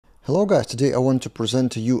Hello guys, today I want to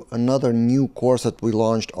present to you another new course that we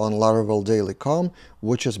launched on Laravel Daily.com,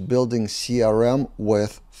 which is building CRM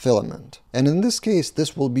with Filament. And in this case,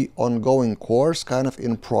 this will be ongoing course, kind of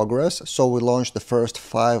in progress. So we launched the first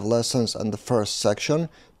 5 lessons and the first section,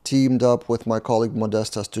 teamed up with my colleague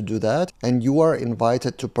Modestas to do that, and you are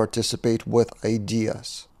invited to participate with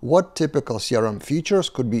ideas. What typical CRM features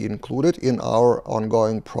could be included in our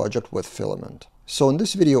ongoing project with Filament? So in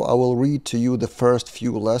this video, I will read to you the first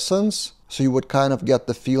few lessons, so you would kind of get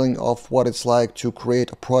the feeling of what it's like to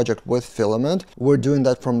create a project with Filament. We're doing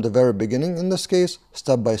that from the very beginning in this case,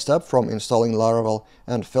 step by step, from installing Laravel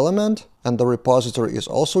and Filament, and the repository is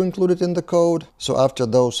also included in the code. So after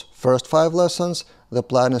those first 5 lessons, the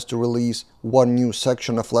plan is to release one new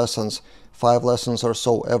section of lessons, 5 lessons or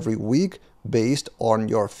so every week, based on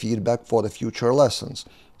your feedback for the future lessons.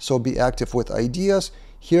 So be active with ideas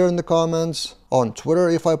here in the comments, on Twitter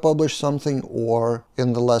if I publish something, or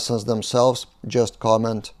in the lessons themselves, just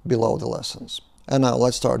comment below the lessons. And now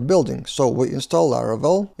let's start building. So we install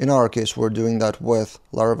Laravel. In our case, we're doing that with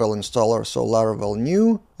Laravel installer, so Laravel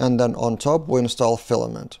new, and then on top we install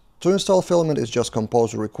Filament. To install Filament is just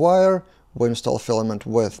compose require. We install Filament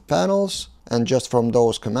with panels, and just from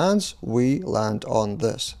those commands we land on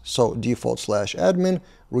this. So default/admin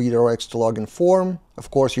redirects to login form. Of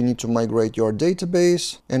course, you need to migrate your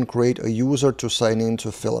database and create a user to sign in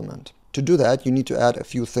to Filament. To do that, you need to add a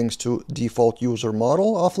few things to default user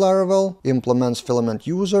model of Laravel, implements Filament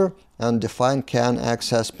user, and define can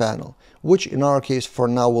access panel, which in our case for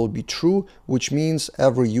now will be true, which means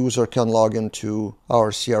every user can log into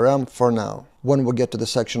our CRM for now. When we get to the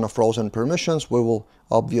section of roles and permissions, we will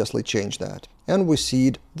obviously change that. And we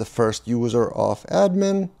seed the first user of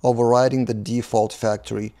admin, overriding the default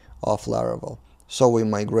factory of Laravel. So we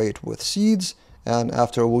migrate with seeds, and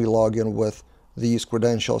after we log in with these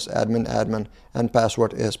credentials, admin, and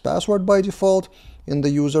password is password by default, in the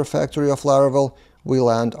user factory of Laravel, we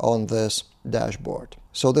land on this dashboard.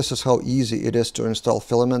 So this is how easy it is to install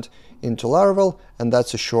Filament into Laravel, and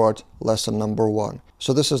that's a short lesson number 1.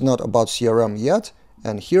 So this is not about CRM yet,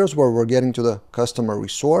 and here's where we're getting to the customer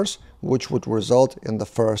resource, which would result in the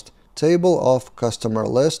first table of customer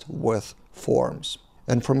list with forms.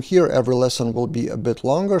 And from here, every lesson will be a bit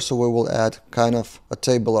longer, so we will add kind of a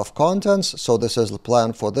table of contents. So this is the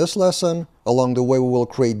plan for this lesson. Along the way, we will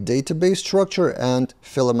create database structure and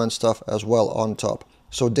Filament stuff as well on top.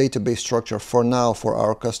 So database structure for now for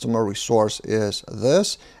our customer resource is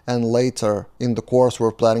this, and later in the course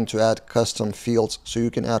we're planning to add custom fields, so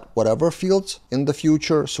you can add whatever fields in the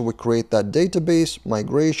future. So we create that database,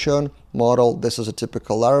 migration, model. This is a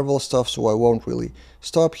typical Laravel stuff, so I won't really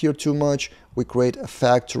stop here too much. We create a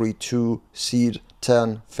factory to seed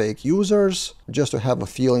 10 fake users, just to have a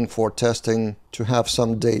feeling for testing, to have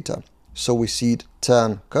some data. So we seed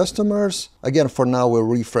 10 customers. Again, for now, we're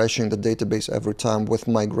refreshing the database every time with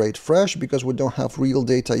migrate fresh because we don't have real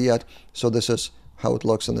data yet. So this is how it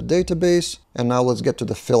looks in the database. And now let's get to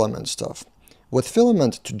the Filament stuff. With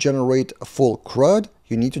Filament, to generate a full CRUD,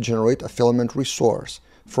 you need to generate a Filament resource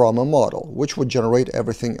from a model, which would generate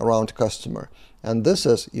everything around customer. And this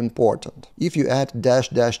is important. If you add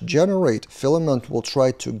 --generate, Filament will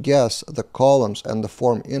try to guess the columns and the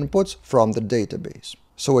form inputs from the database.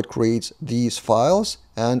 So it creates these files,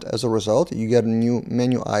 and as a result, you get a new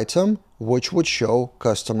menu item, which would show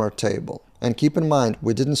customer table. And keep in mind,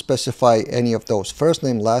 we didn't specify any of those. First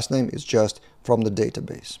name, last name is just from the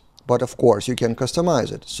database. But of course, you can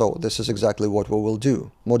customize it. So this is exactly what we will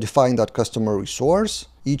do. Modifying that customer resource.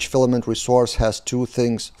 Each Filament resource has 2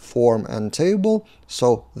 things, form and table.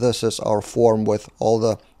 So this is our form with all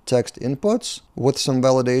the text inputs with some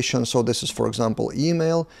validation. So this is, for example,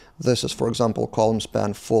 email. This is, for example, column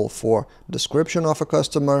span full for description of a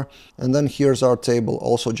customer. And then here's our table,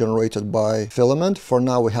 also generated by Filament. For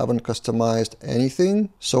now, we haven't customized anything.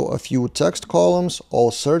 So a few text columns,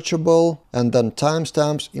 all searchable, and then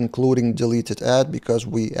timestamps, including deleted add, because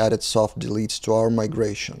we added soft deletes to our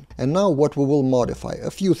migration. And now what we will modify,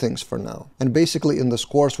 a few things for now. And basically in this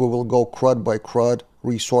course, we will go CRUD by CRUD,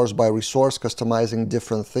 resource by resource, customizing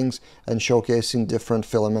different things and showcasing different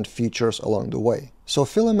Filament features along the way. So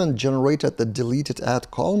Filament generated the deleted add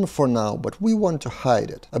column for now, but we want to hide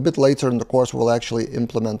it. A bit later in the course, we'll actually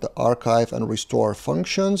implement the archive and restore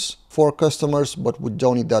functions for customers, but we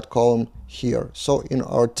don't need that column here. So in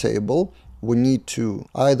our table, we need to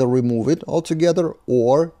either remove it altogether,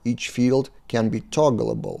 or each field can be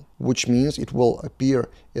toggleable, which means it will appear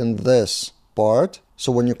in this part.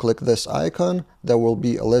 So when you click this icon, there will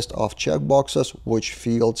be a list of checkboxes which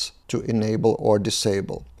fields to enable or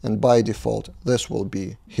disable. and by default this will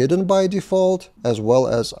be hidden by default, as well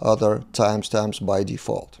as other timestamps by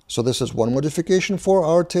default. So this is one modification for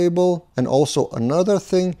our table. And also another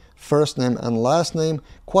thing, first name and last name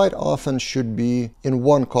quite often should be in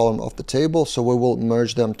one column of the table, so we will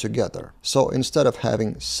merge them together. So instead of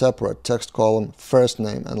having separate text column first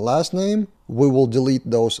name and last name, we will delete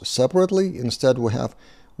those separately. Instead we have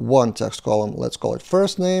one text column, let's call it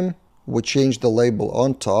first name. We change the label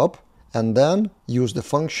on top and then use the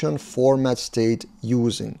function format state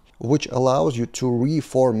using, which allows you to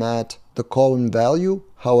reformat the column value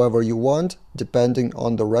however you want, depending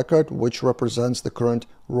on the record which represents the current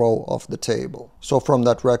row of the table. So from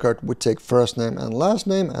that record we take first name and last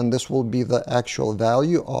name, and this will be the actual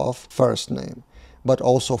value of first name. But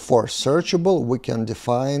also for searchable, we can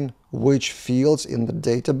define which fields in the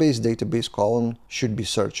database column should be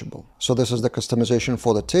searchable. So this is the customization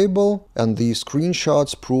for the table, and these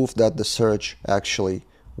screenshots prove that the search actually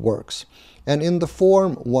works. And in the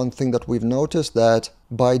form, one thing that we've noticed that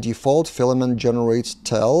by default, Filament generates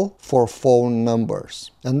tel for phone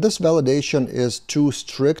numbers. And this validation is too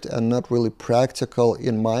strict and not really practical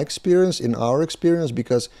in my experience, in our experience,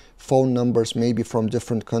 because phone numbers may be from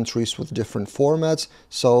different countries with different formats.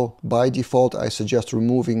 So by default, I suggest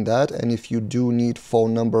removing that. And if you do need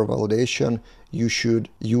phone number validation, you should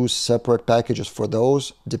use separate packages for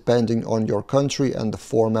those, depending on your country and the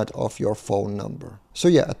format of your phone number. So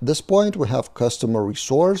yeah, at this point we have customer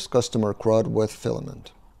resource, customer CRUD with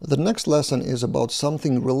Filament. The next lesson is about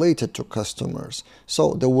something related to customers.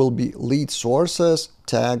 So there will be lead sources,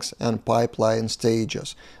 tags, and pipeline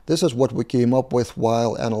stages. This is what we came up with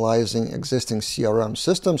while analyzing existing CRM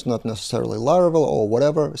systems, not necessarily Laravel or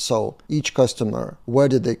whatever. So each customer, where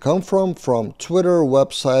did they come from? From Twitter,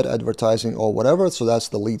 website, advertising, or whatever. So that's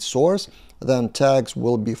the lead source. Then tags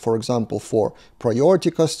will be, for example, for priority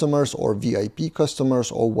customers or VIP customers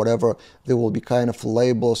or whatever. They will be kind of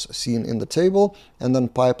labels seen in the table. And then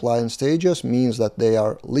pipeline stages means that they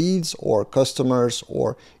are leads or customers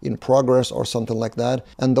or in progress or something like that.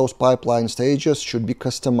 And those pipeline stages should be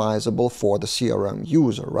customizable for the CRM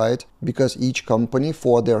user, right? Because each company,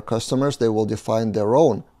 for their customers, they will define their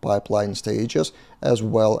own pipeline stages as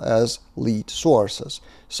well as lead sources.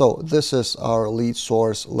 So this is our lead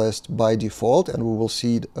source list by default, and we will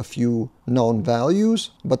see a few known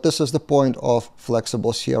values, but this is the point of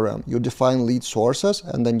flexible CRM. You define lead sources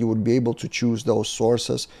and then you would be able to choose those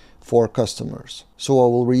sources for customers. So I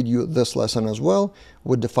will read you this lesson as well.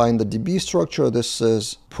 We define the DB structure. This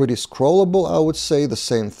is pretty scrollable, I would say, the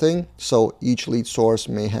same thing. So each lead source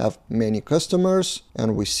may have many customers,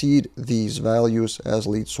 and we seed these values as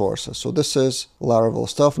lead sources. So this is Laravel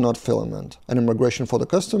stuff, not Filament. And in migration for the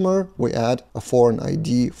customer, we add a foreign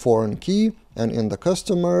ID, foreign key, and in the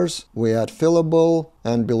customers, we add fillable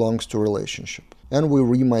and belongs to relationship. And we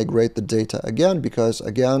remigrate the data again because,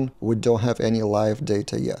 again, we don't have any live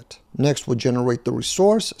data yet. Next, we generate the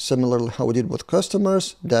resource, similarly how we did with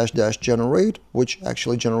customers, -- generate, which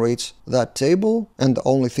actually generates that table. And the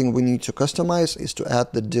only thing we need to customize is to add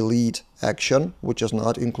the delete action, which is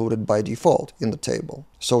not included by default in the table.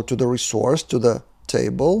 So to the resource, to the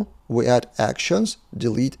table, we add actions,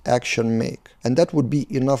 delete action make. And that would be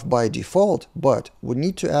enough by default, but we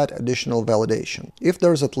need to add additional validation. If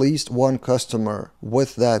there's at least one customer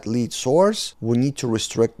with that lead source, we need to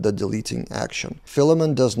restrict the deleting action.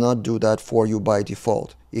 Filament does not do that for you by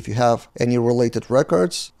default. If you have any related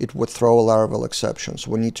records, it would throw a Laravel exception.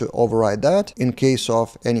 So we need to override that. In case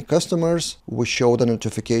of any customers, we show the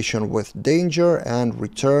notification with danger and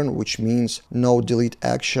return, which means no delete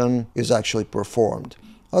action is actually performed.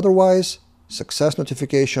 Otherwise, success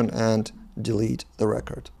notification and delete the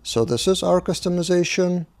record. So this is our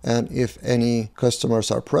customization, and if any customers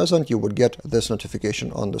are present, you would get this notification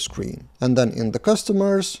on the screen. And then in the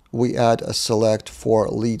customers, we add a select for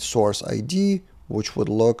lead source ID, which would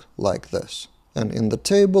look like this. And in the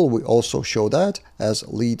table, we also show that as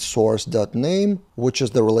lead source.name, which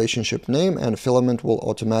is the relationship name, and Filament will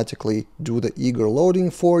automatically do the eager loading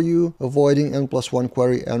for you, avoiding n+1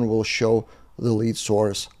 query, and will show the lead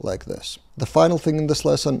source like this. The final thing in this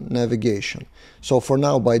lesson, navigation. So for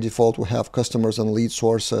now, by default, we have customers and lead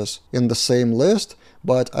sources in the same list,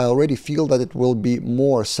 but I already feel that it will be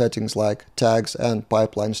more settings like tags and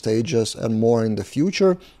pipeline stages and more in the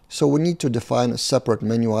future. So we need to define a separate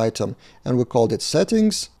menu item, and we called it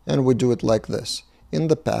settings, and we do it like this. In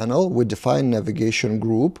the panel, we define navigation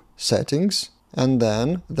group settings, and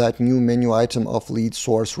then that new menu item of lead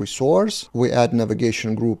source resource, we add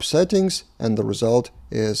navigation group settings, and the result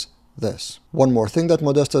is this. One more thing that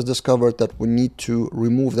Modest has discovered, that we need to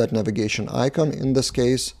remove that navigation icon in this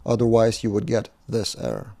case, otherwise you would get this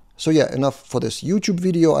error. So yeah, enough for this YouTube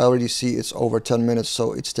video. I already see it's over 10 minutes,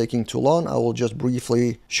 so it's taking too long. I will just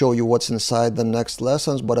briefly show you what's inside the next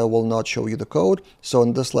lessons, but I will not show you the code. So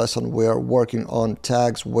in this lesson, we are working on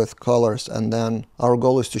tags with colors, and then our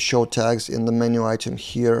goal is to show tags in the menu item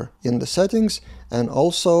here in the settings, and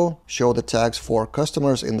also show the tags for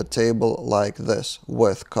customers in the table like this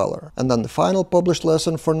with color. And then the final published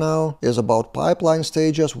lesson for now is about pipeline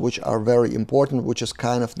stages, which are very important, which is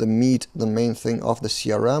kind of the meat, the main thing of the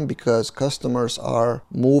CRM, because customers are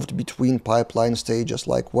moved between pipeline stages,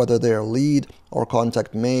 like whether they're lead or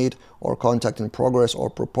contact made or contact in progress or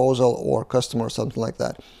proposal or customer, something like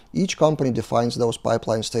that. Each company defines those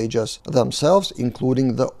pipeline stages themselves,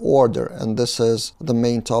 including the order. And this is the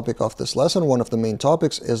main topic of this lesson. One of the main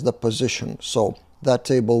topics is the position. So that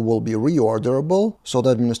table will be reorderable, so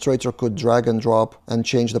the administrator could drag and drop and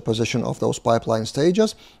change the position of those pipeline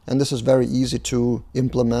stages. And this is very easy to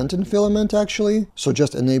implement in Filament actually. So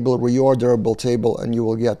just enable reorderable table and you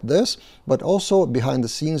will get this. But also behind the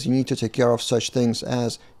scenes, you need to take care of such things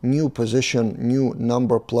as new position, new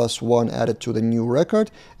number +1 added to the new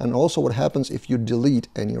record, and also what happens if you delete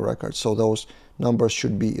any record. So those numbers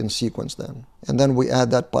should be in sequence then. And then we add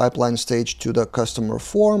that pipeline stage to the customer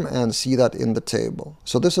form and see that in the table.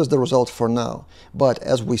 So this is the result for now. But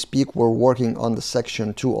as we speak, we're working on the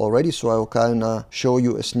section 2 already. So I will kind of show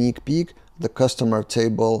you a sneak peek, the customer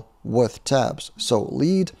table with tabs. So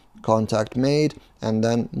lead, contact made, and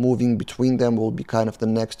then moving between them will be kind of the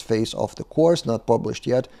next phase of the course, not published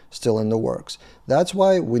yet, still in the works. That's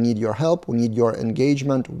why we need your help, we need your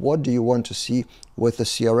engagement. What do you want to see with the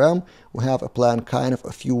CRM? We have a plan kind of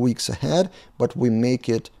a few weeks ahead, but we make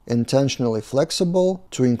it intentionally flexible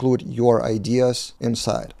to include your ideas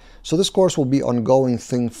inside. So this course will be an ongoing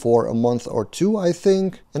thing for a month or two, I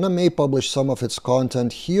think, and I may publish some of its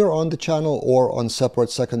content here on the channel or on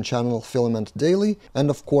separate second channel, Filament Daily.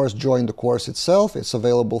 And of course, join the course itself. It's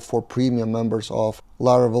available for premium members of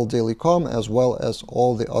Laravel Daily.com, as well as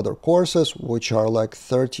all the other courses, which are like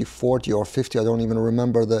 30, 40, or 50. I don't even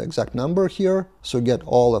remember the exact number here. So get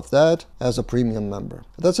all of that as a premium member.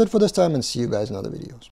 That's it for this time, and see you guys in other videos.